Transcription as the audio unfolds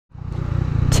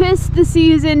'tis the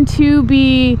season to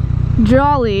be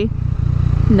jolly.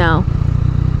 No,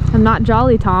 I'm not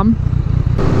jolly, Tom.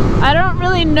 I don't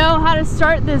really know how to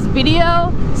start this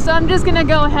video, so I'm just gonna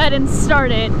go ahead and start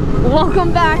it.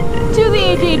 Welcome back to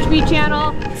the aghb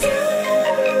channel.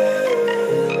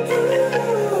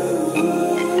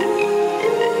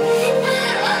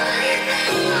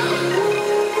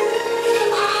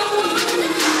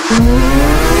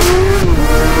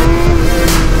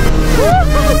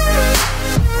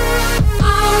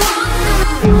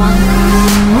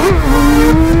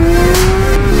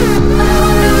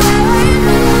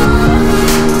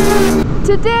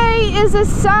 Today is a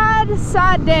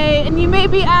sad day, and you may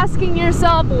be asking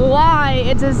yourself why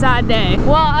it's a sad day.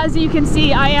 Well, as you can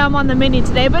see, I am on the Mini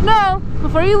today, but no,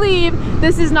 before you leave,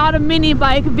 this is not a mini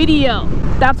bike video.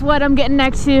 That's what I'm getting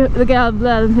next to.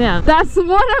 That's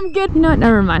what I'm getting. No,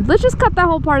 never mind. Let's just cut that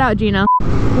whole part out, Gina.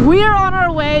 We are on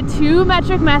our way to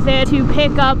Metric Method to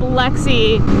pick up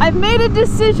Lexi. I've made a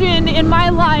decision in my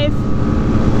life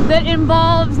that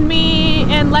involves me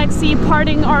and Lexi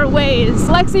parting our ways.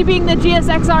 Lexi being the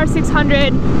Gsxr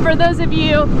 600, for those of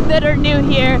you that are new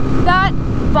here. That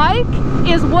bike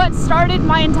is what started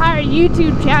my entire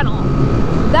YouTube channel.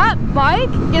 That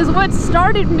bike is what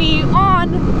started me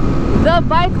on the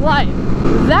bike life.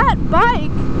 That bike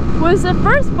was the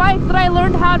first bike that I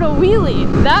learned how to wheelie.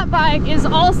 That bike is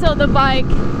also the bike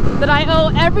that I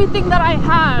owe everything that I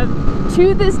have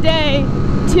to this day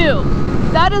to.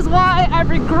 That is why I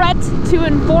regret to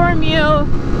inform you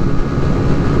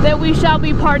that we shall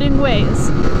be parting ways.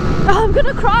 Oh, I'm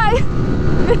gonna cry.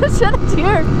 I'm gonna shed a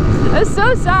tear. It's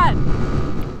so sad.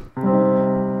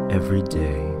 Every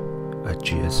day a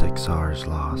Gsxr is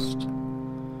lost.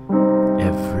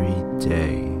 Every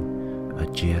day a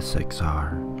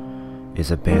Gsxr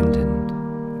is abandoned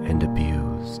and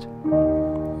abused,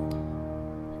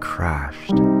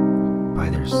 crashed by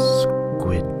their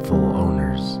squidful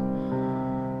owners,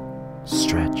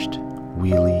 stretched,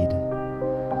 wheelied,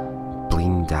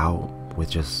 blinged out with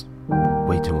just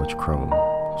way too much chrome,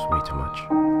 just way too much.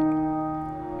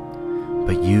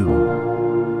 But you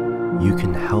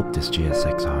can help this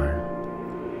Gsxr.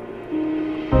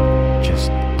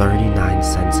 Just 39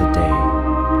 cents a day,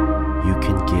 you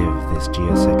can give this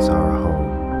Gsxr a home.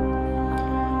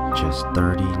 Just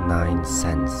 39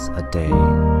 cents a day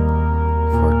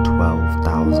for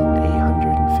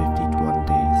 12,851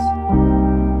 days.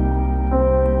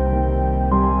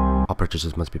 All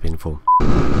purchases must be paid in full.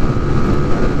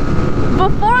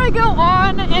 Before I go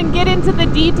on and get into the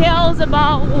details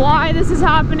about why this is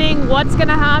happening, what's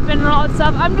gonna happen and all that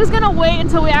stuff, I'm just gonna wait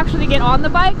until we actually get on the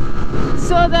bike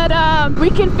so that we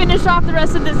can finish off the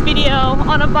rest of this video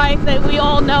on a bike that we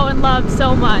all know and love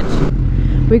so much.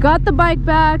 We got the bike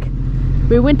back.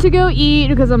 We went to go eat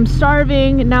because I'm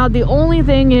starving. Now the only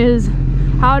thing is,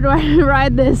 how do I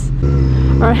ride this?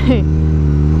 All right,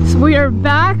 so we are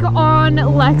back on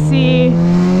Lexi.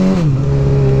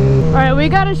 All right, we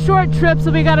got a short trip,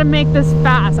 so we gotta make this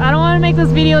fast. I don't wanna make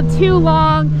this video too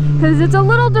long because it's a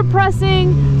little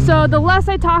depressing, so the less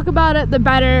I talk about it, the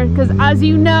better, because as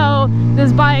you know,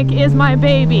 this bike is my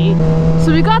baby.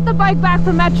 So we got the bike back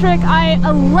from Metric. I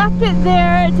left it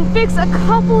there to fix a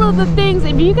couple of the things.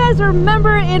 If you guys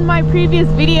remember in my previous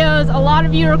videos, a lot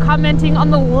of you were commenting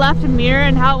on the left mirror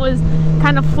and how it was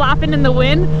kind of flapping in the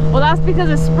wind. Well, that's because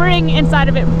a spring inside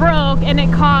of it broke and it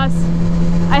cost,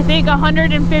 I think,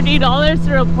 $150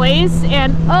 to replace.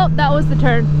 And oh, that was the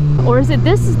turn. Or is it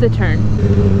this is the turn?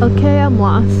 Okay, I'm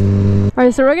lost. All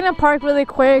right, so we're gonna park really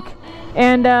quick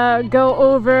and go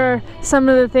over some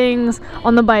of the things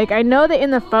on the bike. I know that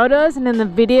in the photos and in the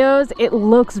videos it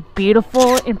looks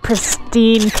beautiful in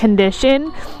pristine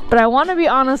condition, but I want to be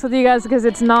honest with you guys because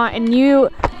it's not. And you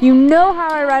know how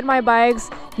I ride my bikes,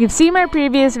 you've seen my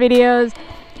previous videos,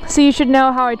 so you should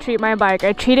know how I treat my bike.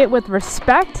 I treat it with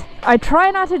respect. I try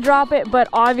not to drop it, but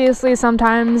obviously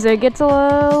sometimes it gets a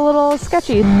little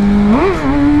sketchy.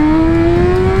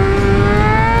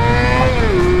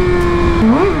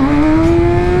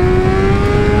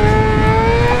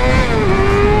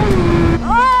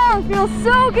 Oh, it feels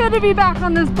so good to be back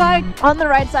on this bike. On the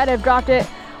right side, I've dropped it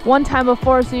one time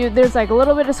before, so there's like a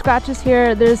little bit of scratches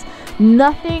here. There's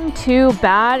nothing too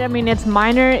bad. I mean, it's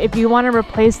minor. If you want to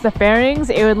replace the fairings,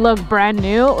 it would look brand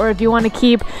new, or if you want to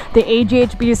keep the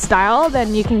aghb style,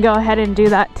 then you can go ahead and do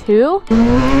that too.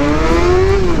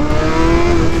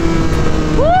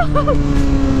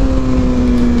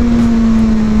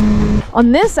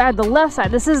 On this side, the left side,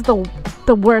 this is the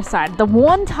worst side. The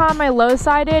one time I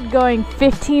low-sided going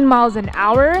 15 miles an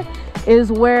hour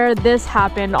is where this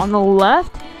happened on the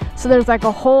left. So there's like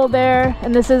a hole there,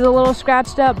 and this is a little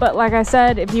scratched up, but like I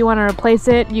said, if you want to replace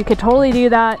it, you could totally do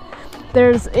that.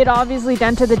 It obviously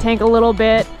dented the tank a little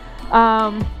bit.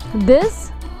 All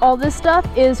this stuff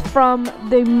is from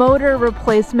the motor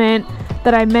replacement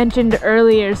that I mentioned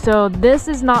earlier. So this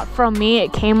is not from me.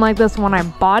 It came like this when I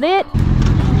bought it.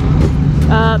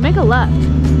 Make a left.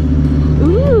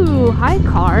 Ooh, hi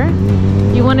car.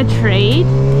 You want to trade?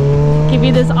 Give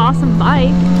you this awesome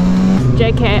bike.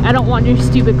 JK, I don't want your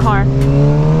stupid car.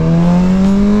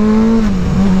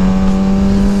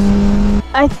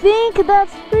 I think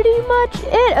that's pretty much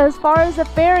it as far as the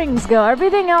fairings go.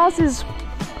 Everything else is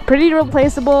pretty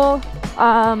replaceable.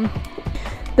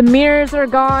 The mirrors are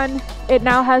gone. It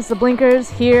now has the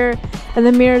blinkers here, and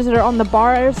the mirrors are on the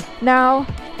bars now,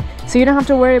 so you don't have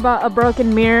to worry about a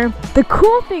broken mirror. The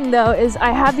cool thing though is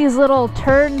I have these little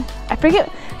I forget,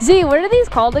 Z, what are these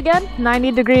called again?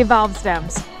 90-degree valve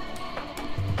stems.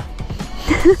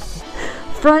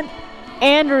 Front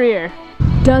and rear.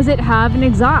 Does it have an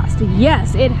exhaust?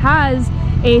 Yes, it has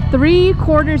a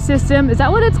 3/4 system. Is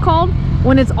that what it's called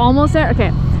when it's almost there? Okay,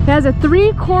 it has a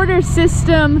 3/4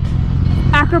 system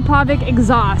Akrapovic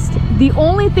exhaust. The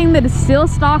only thing that is still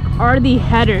stock are the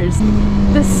headers.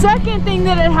 The second thing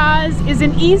that it has is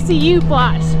an ECU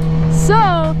flash.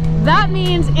 So that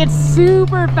means it's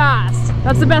super fast.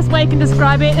 That's the best way I can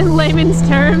describe it in layman's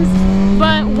terms.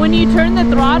 But when you turn the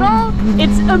throttle,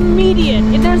 it's immediate.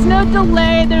 There's no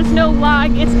delay, there's no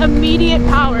lag, it's immediate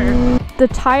power. The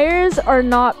tires are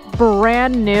not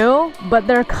brand new, but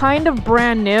they're kind of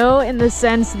brand new in the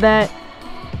sense that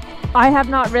I have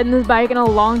not ridden this bike in a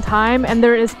long time, and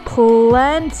there is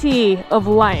plenty of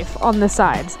life on the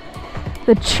sides.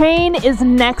 The chain is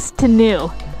next to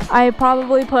new. I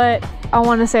probably put, I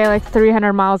want to say like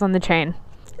 300 miles on the chain.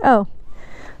 Oh,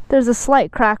 there's a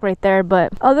slight crack right there,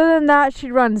 but other than that, she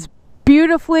runs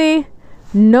beautifully.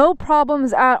 No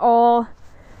problems at all.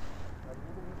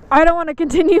 I don't want to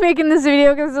continue making this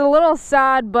video because it's a little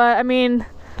sad, but I mean,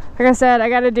 like I said, I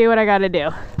gotta do what I gotta do.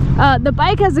 The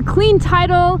bike has a clean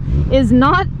title, is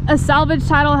not a salvage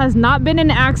title, has not been an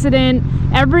accident.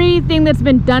 Everything that's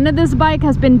been done to this bike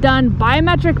has been done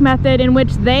biometric method, in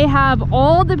which they have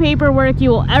all the paperwork you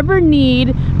will ever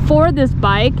need for this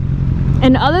bike.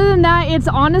 And other than that, it's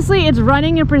honestly, it's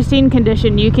running in pristine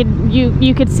condition. You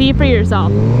could see for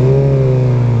yourself.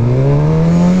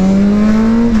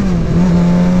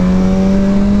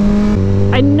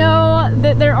 I know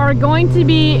that there are going to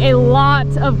be a lot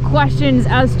of questions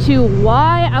as to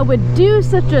why I would do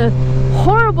such a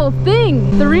horrible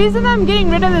thing. The reason I'm getting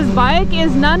rid of this bike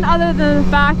is none other than the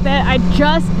fact that I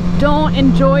just don't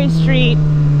enjoy street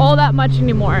all that much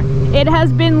anymore. It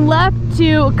has been left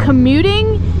to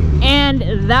commuting, and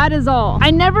that is all.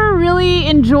 I never really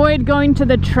enjoyed going to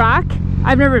the track.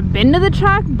 I've never been to the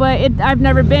track, but I've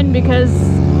never been because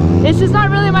it's just not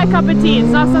really my cup of tea. It's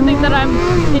not something that I'm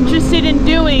interested in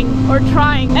doing or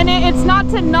trying. And it's not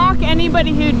to knock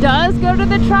anybody who does go to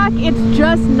the track. It's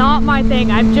just not my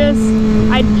thing. I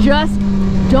just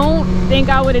don't think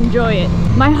I would enjoy it.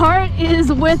 My heart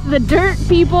is with the dirt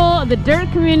people, the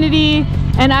dirt community,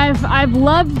 and I've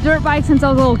loved dirt bikes since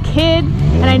I was a little kid,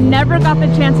 and I never got the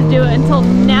chance to do it until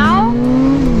now.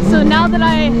 So now that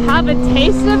I have a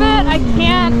taste of it, I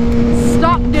can't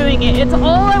stop doing it. It's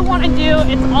all I want to do.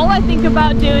 It's all I think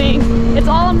about doing. It's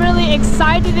all I'm really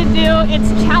excited to do.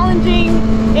 It's challenging.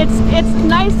 It's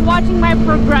nice watching my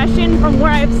progression from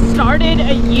where I've started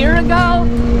a year ago.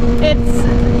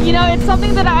 It's, you know, it's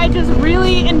something that I just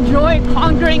really enjoy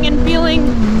conquering and feeling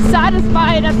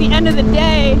satisfied at the end of the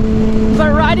day.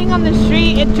 But riding on the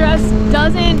street, it just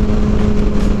doesn't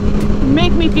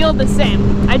make me feel the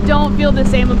same. I don't feel the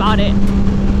same about it.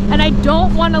 And I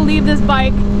don't want to leave this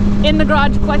bike in the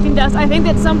garage collecting dust. I think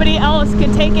that somebody else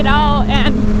could take it out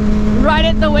and ride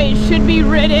it the way it should be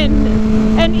ridden.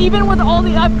 And even with all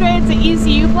the upgrades, the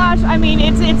ECU flash, I mean,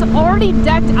 it's already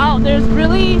decked out. There's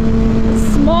really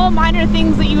small minor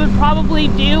things that you would probably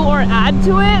do or add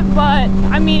to it, but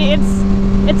I mean,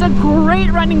 it's a great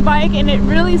running bike, and it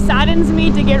really saddens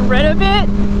me to get rid of it.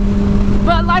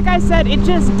 But like I said, it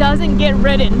just doesn't get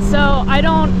ridden, so I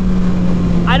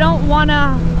don't want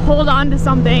to hold on to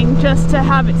something just to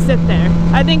have it sit there.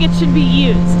 I think it should be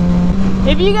used.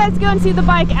 If you guys go and see the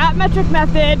bike at Metric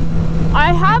Method,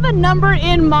 I have a number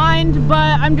in mind,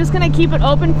 but I'm just gonna keep it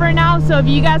open for now. So if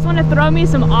you guys want to throw me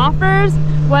some offers,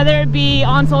 whether it be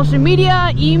on social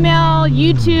media, email,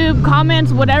 YouTube,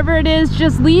 comments, whatever it is,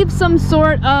 just leave some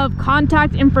sort of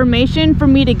contact information for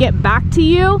me to get back to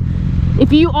you.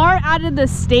 If you are out of the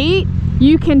state,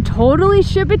 you can totally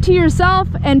ship it to yourself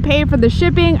and pay for the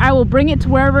shipping. I will bring it to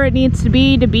wherever it needs to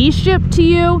be shipped to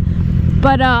you.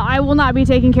 But I will not be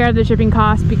taking care of the shipping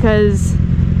cost because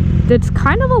it's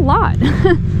kind of a lot.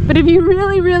 But if you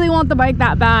really want the bike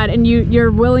that bad and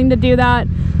you're willing to do that,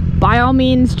 by all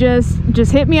means, just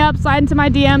hit me up, slide into my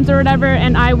DMs or whatever,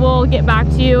 and I will get back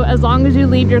to you as long as you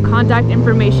leave your contact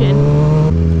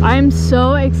information. I'm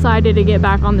so excited to get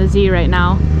back on the Z right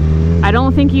now. I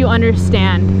don't think you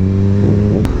understand.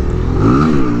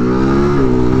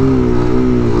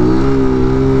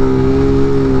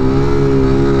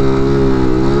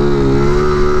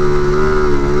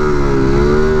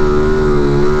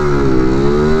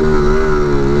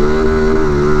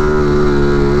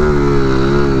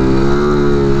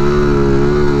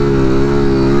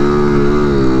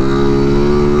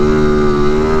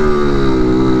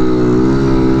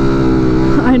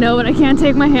 I can't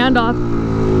take my hand off.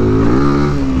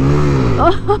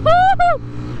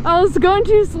 Oh, I was going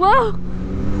too slow.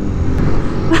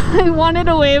 I wanted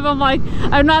to wave. I'm like,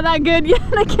 I'm not that good yet.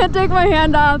 I can't take my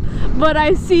hand off, but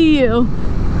I see you.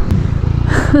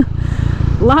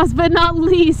 Last but not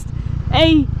least,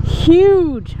 a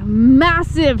huge,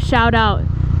 massive shout out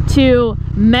to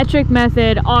Metric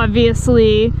Method,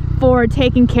 obviously, for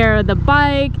taking care of the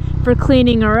bike, for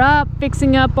cleaning her up,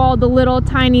 fixing up all the little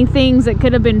tiny things that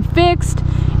could have been fixed,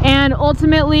 and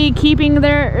ultimately keeping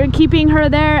her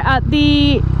there at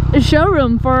the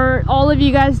showroom for all of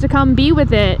you guys to come be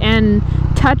with it and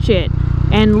touch it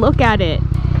and look at it.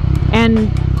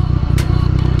 And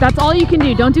that's all you can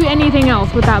do. Don't do anything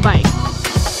else with that bike.